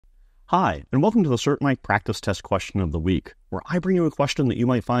Hi, and welcome to the CertMike Practice Test Question of the Week, where I bring you a question that you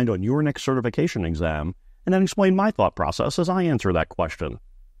might find on your next certification exam, and then explain my thought process as I answer that question.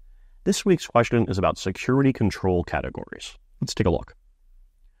 This week's question is about security control categories. Let's take a look.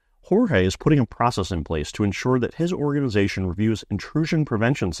 Jorge is putting a process in place to ensure that his organization reviews intrusion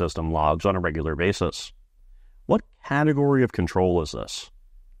prevention system logs on a regular basis. What category of control is this?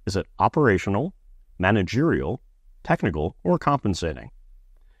 Is it operational, managerial, technical, or compensating?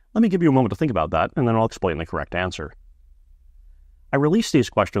 Let me give you a moment to think about that, and then I'll explain the correct answer. I release these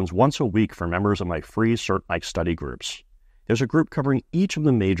questions once a week for members of my free CertMike study groups. There's a group covering each of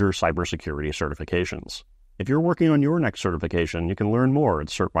the major cybersecurity certifications. If you're working on your next certification, you can learn more at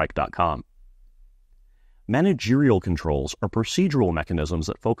CertMike.com. Managerial controls are procedural mechanisms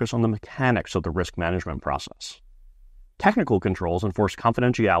that focus on the mechanics of the risk management process. Technical controls enforce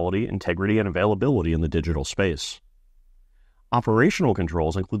confidentiality, integrity, and availability in the digital space. Operational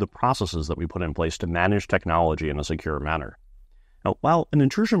controls include the processes that we put in place to manage technology in a secure manner. Now, while an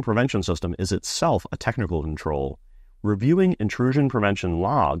intrusion prevention system is itself a technical control, reviewing intrusion prevention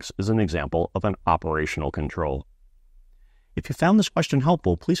logs is an example of an operational control. If you found this question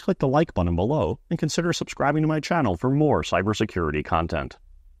helpful, please click the like button below and consider subscribing to my channel for more cybersecurity content.